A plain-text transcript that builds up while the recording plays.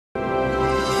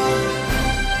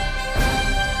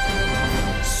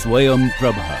Swayam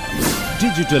Prabha.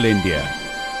 Digital India.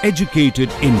 Educated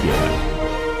India.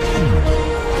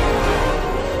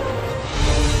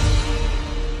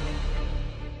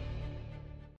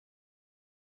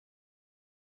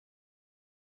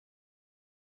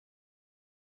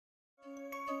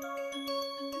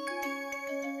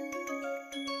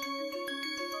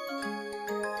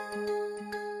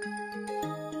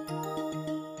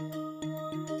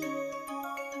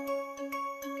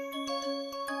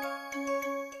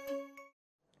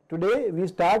 Today we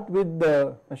start with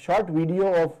a short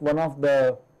video of one of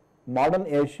the modern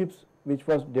airships which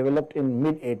was developed in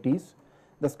mid-80s,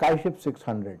 the Skyship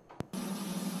 600.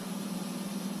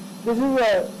 This is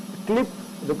a clip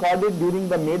recorded during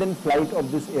the maiden flight of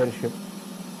this airship,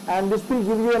 and this will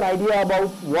give you an idea about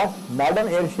what modern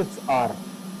airships are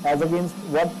as against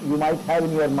what you might have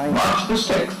in your mind. March the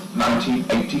 6th,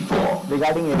 1984.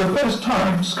 Regarding For the first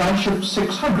time, Skyship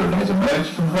 600 has emerged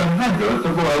from her hangar at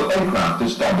the Royal Aircraft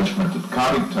Establishment at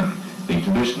Cardington, the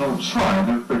traditional shrine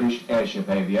of British airship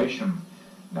aviation.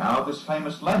 Now this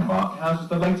famous landmark houses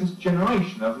the latest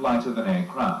generation of lighter-than-air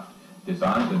craft,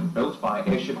 designed and built by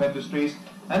Airship Industries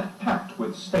and packed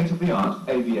with state-of-the-art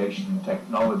aviation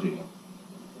technology.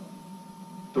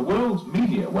 The world's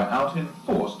media were out in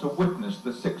force to witness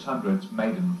the 600's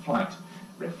maiden flight,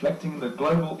 reflecting the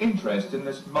global interest in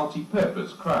this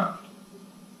multi-purpose craft.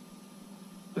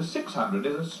 The 600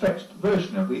 is a stretched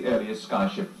version of the earlier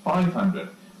Skyship 500,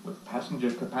 with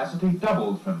passenger capacity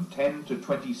doubled from 10 to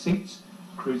 20 seats,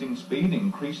 cruising speed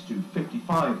increased to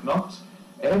 55 knots,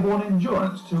 airborne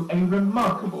endurance to a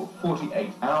remarkable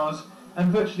 48 hours,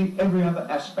 and virtually every other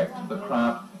aspect of the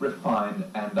craft refined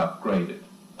and upgraded.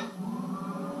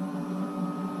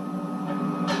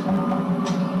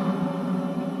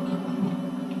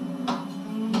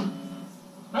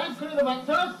 Hands through the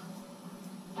vectors.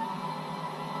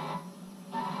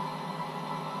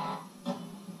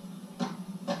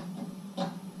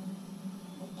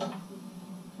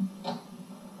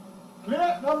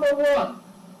 Clear number 1.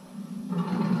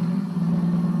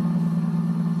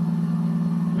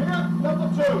 Clear number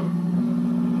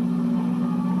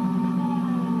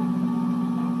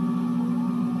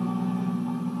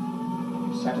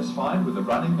 2. Satisfied with the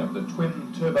running of the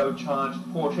twin turbocharged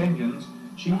Porsche engines,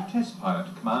 Chief Test Pilot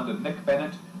Commander Nick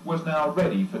Bennett was now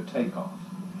ready for takeoff.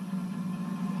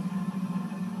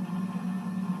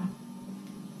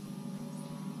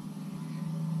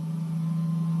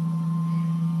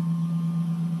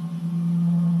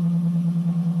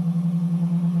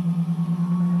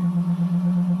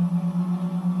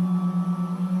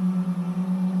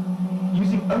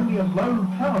 Using only a low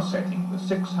power setting, the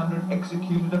 600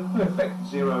 executed a perfect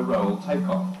zero-roll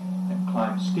takeoff and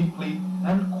climbed steeply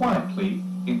and quietly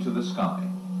into the sky.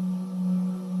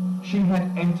 She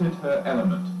had entered her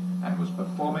element and was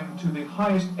performing to the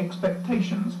highest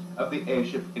expectations of the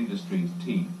Airship Industries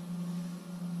team.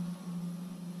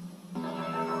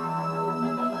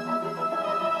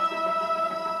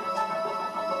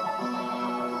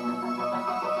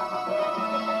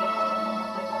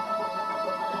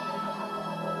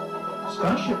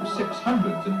 Skyship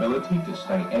 600's ability to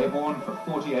stay airborne for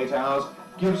 48 hours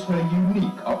gives her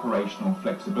unique operational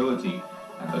flexibility,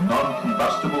 and the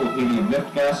non-combustible helium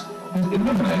lift gas has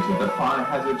eliminated the fire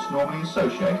hazards normally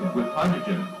associated with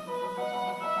hydrogen.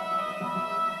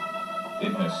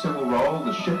 In her civil role,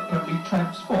 the ship can be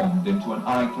transformed into an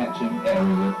eye-catching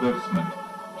aerial advertisement.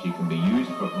 She can be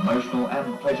used for promotional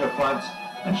and pleasure flights,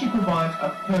 and she provides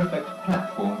a perfect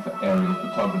platform for aerial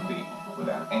photography,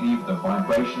 without any of the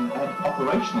vibration and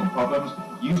operational problems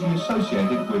usually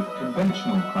associated with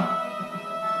conventional craft.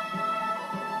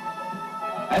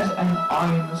 As an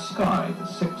eye in the sky, the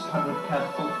 600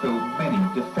 can fulfill many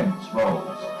defence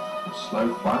roles.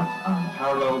 Slow flight,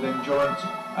 unparalleled endurance,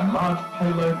 and large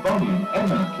payload volume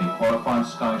eminently qualify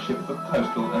Skyship for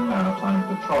coastal and maritime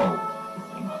patrol,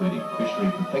 including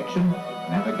fishery protection,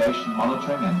 navigation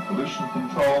monitoring and pollution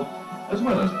control, as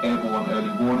well as airborne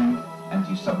early warning,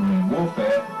 anti-submarine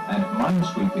warfare, and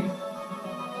minesweeping.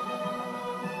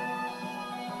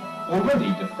 Already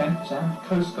defence and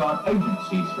Coast Guard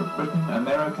agencies for Britain,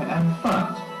 America and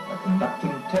France are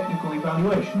conducting technical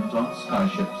evaluations on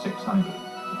Skyship 600.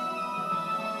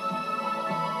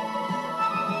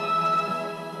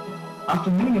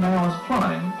 After nearly an hour's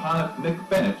flying, pilot Nick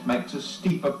Bennett makes a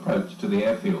steep approach to the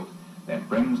airfield, then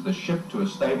brings the ship to a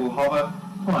stable hover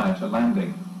prior to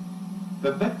landing.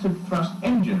 The vectored thrust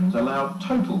engines allow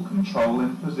total control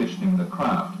in positioning the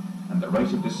craft, and the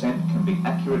rate of descent can be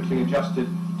accurately adjusted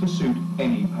to suit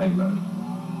any payload.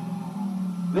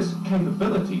 This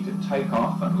capability to take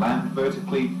off and land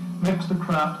vertically makes the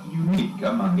craft unique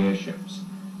among airships.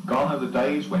 Gone are the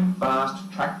days when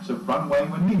vast tracts of runway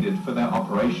were needed for their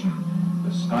operation. The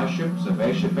Skyships of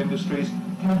Airship Industries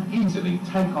can easily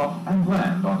take off and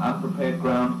land on unprepared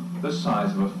ground the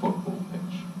size of a football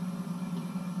pitch.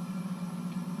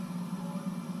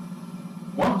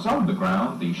 Once on the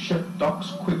ground, the ship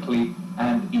docks quickly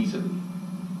and easily.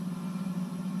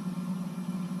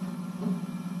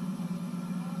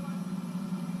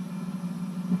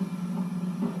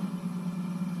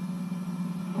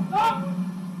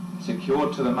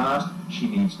 Secured to the mast, she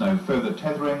needs no further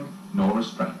tethering nor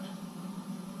restraint.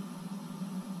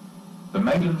 The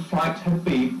maiden flight had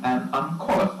been an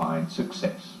unqualified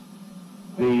success.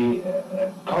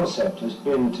 The concept has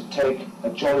been to take a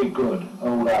jolly good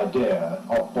old idea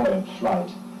of buoyant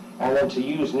flight and then to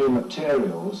use new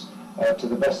materials to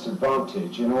the best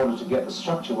advantage in order to get the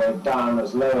structure weight down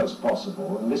as low as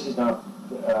possible, and this is now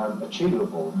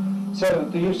achievable. So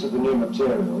the use of the new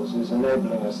materials is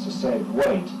enabling us to save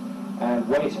weight, and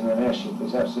weight in an airship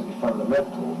is absolutely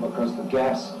fundamental because the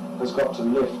gas has got to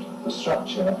lift the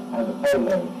structure and the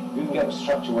payload. If you can get the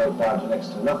structure weight down to next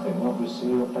to nothing, obviously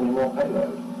you'll have plenty more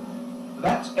payload.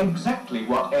 That's exactly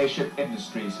what Airship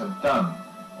Industries have done.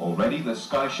 Already the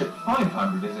Skyship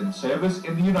 500 is in service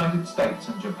in the United States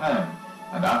and Japan,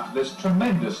 and after this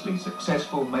tremendously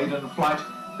successful maiden flight,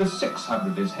 the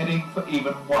 600 is heading for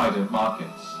even wider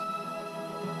markets.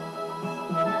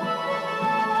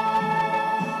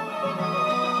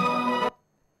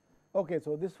 Okay,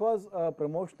 so this was a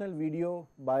promotional video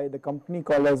by the company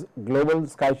called as Global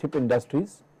Skyship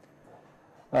Industries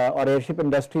or Airship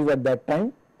Industries at that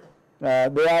time.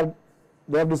 They have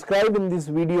described in this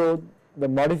video the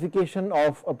modification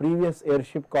of a previous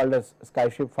airship called as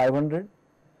Skyship 500.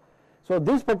 So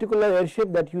this particular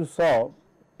airship that you saw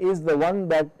is the one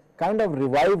that kind of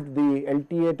revived the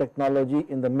LTA technology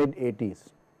in the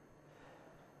mid-80s.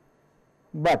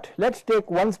 But let's take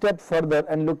one step further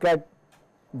and look at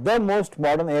the most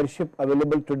modern airship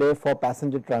available today for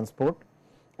passenger transport,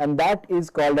 and that is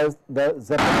called as the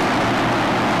Zeppelin.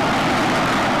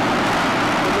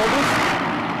 You notice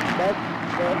that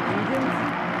the engines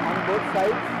on both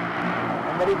sides,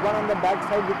 and there is one on the back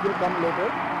side which will come later,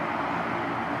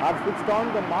 are switched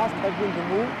on. The mast has been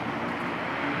removed.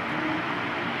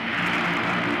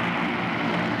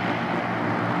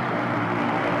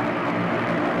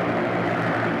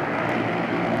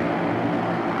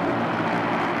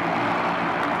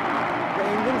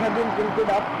 Have been tilted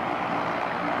up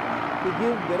to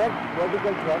give direct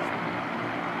vertical thrust.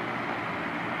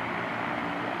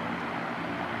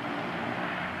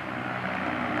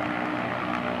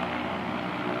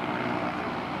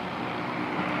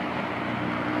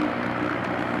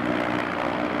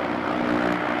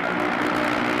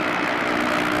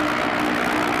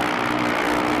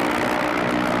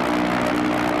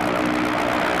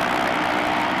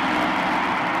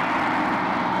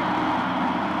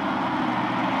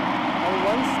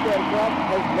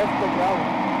 Has left the ground,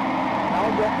 now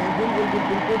the engine will be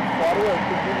tilted forward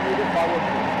to give you the forward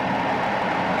thrust.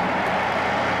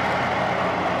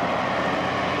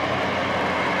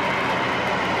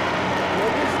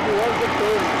 Notice towards the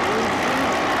tail,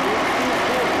 you will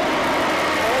see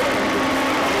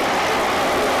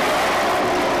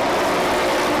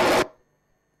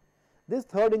this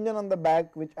third engine on the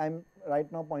back, which I am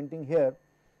right now pointing here,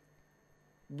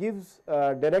 gives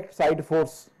direct side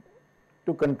force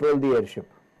to control the airship.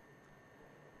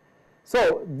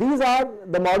 So these are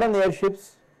the modern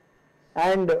airships,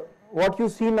 and what you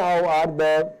see now are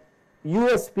the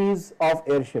USPs of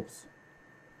airships.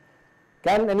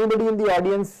 Can anybody in the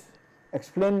audience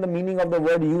explain the meaning of the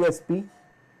word USP?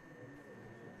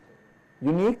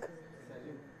 Unique?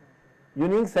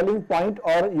 Unique selling point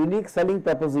or unique selling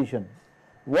proposition.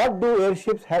 What do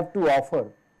airships have to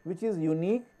offer which is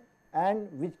unique and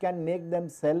which can make them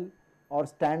sell or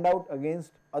stand out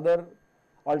against other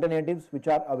alternatives which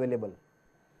are available?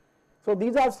 So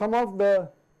these are some of the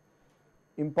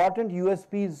important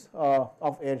USPs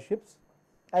of airships.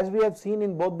 As we have seen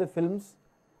in both the films,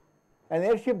 an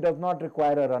airship does not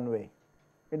require a runway.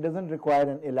 It doesn't require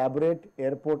an elaborate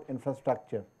airport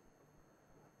infrastructure.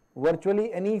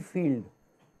 Virtually any field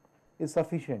is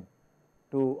sufficient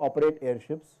to operate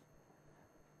airships.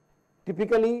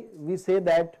 Typically, we say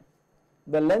that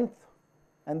the length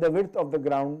and the width of the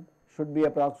ground should be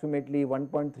approximately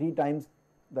 1.3 times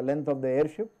the length of the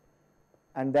airship,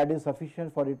 and that is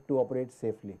sufficient for it to operate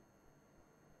safely.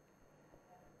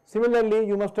 Similarly,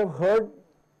 you must have heard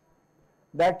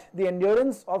that the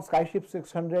endurance of Skyship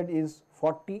 600 is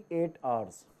 48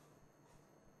 hours.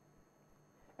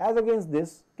 As against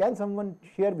this, can someone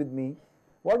share with me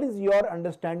what is your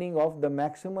understanding of the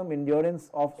maximum endurance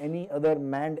of any other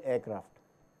manned aircraft?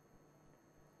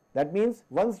 That means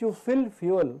once you fill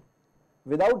fuel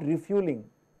without refueling,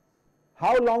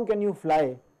 how long can you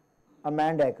fly a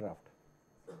manned aircraft?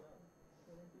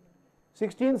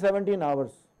 16-17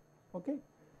 hours, okay,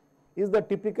 is the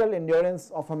typical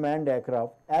endurance of a manned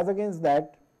aircraft. As against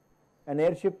that, an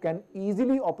airship can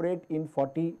easily operate in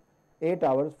 48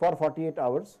 hours, for 48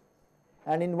 hours,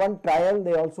 and in one trial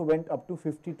they also went up to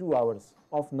 52 hours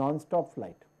of non-stop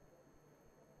flight.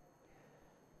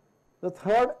 The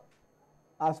third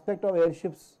aspect of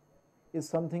airships is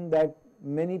something that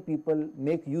many people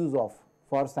make use of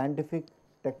for scientific,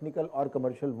 technical or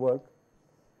commercial work.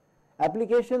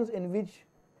 Applications in which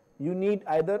you need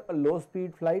either a low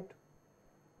speed flight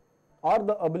or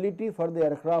the ability for the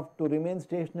aircraft to remain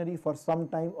stationary for some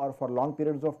time or for long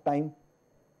periods of time,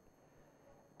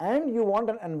 and you want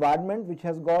an environment which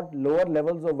has got lower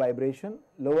levels of vibration,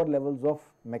 lower levels of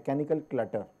mechanical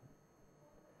clutter.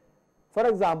 For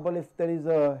example, if there is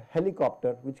a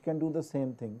helicopter which can do the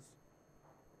same things,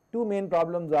 two main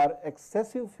problems are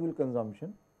excessive fuel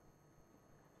consumption,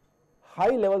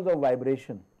 high levels of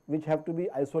vibration which have to be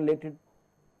isolated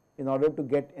in order to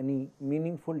get any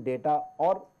meaningful data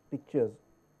or pictures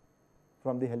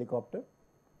from the helicopter.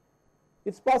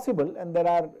 It's possible, and there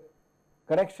are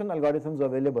correction algorithms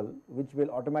available which will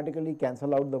automatically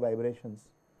cancel out the vibrations,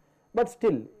 but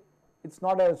still it's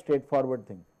not a straightforward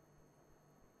thing.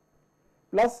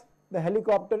 Plus, the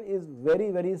helicopter is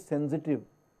very sensitive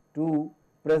to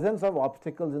presence of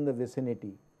obstacles in the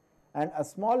vicinity, and a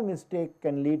small mistake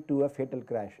can lead to a fatal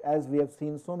crash, as we have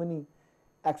seen so many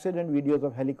accident videos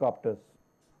of helicopters.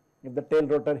 If the tail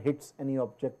rotor hits any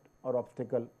object or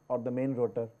obstacle or the main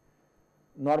rotor,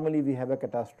 normally we have a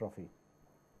catastrophe.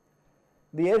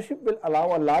 The airship will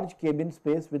allow a large cabin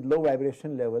space with low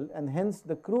vibration level, and hence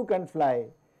the crew can fly.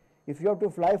 If you have to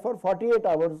fly for 48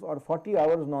 hours or 40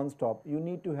 hours non-stop, you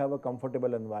need to have a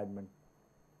comfortable environment.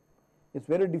 It's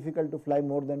very difficult to fly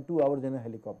more than 2 hours in a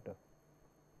helicopter.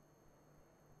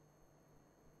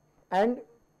 And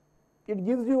it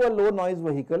gives you a low noise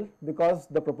vehicle because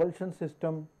the propulsion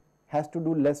system has to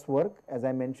do less work. As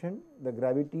I mentioned, the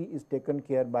gravity is taken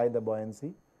care by the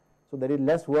buoyancy. So there is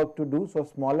less work to do, so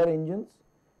smaller engines,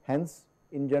 hence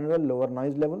in general lower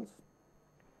noise levels.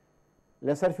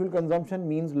 Lesser fuel consumption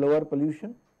means lower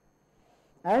pollution.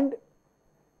 And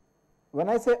when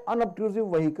I say unobtrusive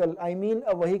vehicle, I mean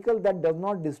a vehicle that does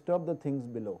not disturb the things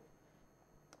below.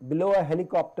 Below a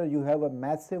helicopter you have a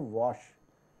massive wash,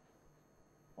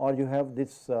 or you have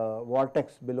this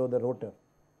vortex below the rotor,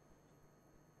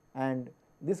 and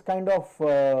this kind of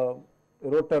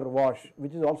rotor wash,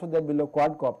 which is also there below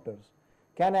quadcopters,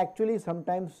 can actually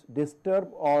sometimes disturb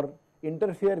or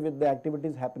interfere with the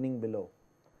activities happening below.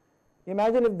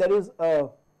 Imagine if there is a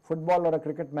football or a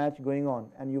cricket match going on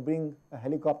and you bring a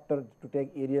helicopter to take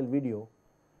aerial video,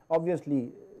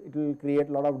 obviously it will create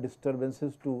a lot of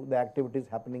disturbances to the activities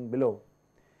happening below.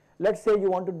 Let's say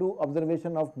you want to do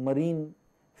observation of marine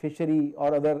fishery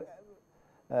or other,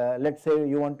 let's say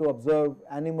you want to observe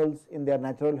animals in their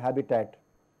natural habitat.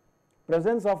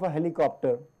 Presence of a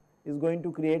helicopter is going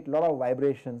to create a lot of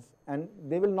vibrations, and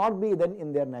they will not be then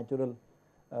in their natural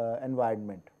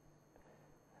environment.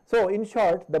 So in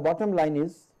short, the bottom line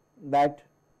is that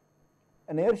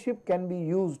an airship can be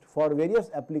used for various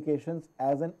applications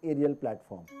as an aerial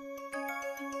platform.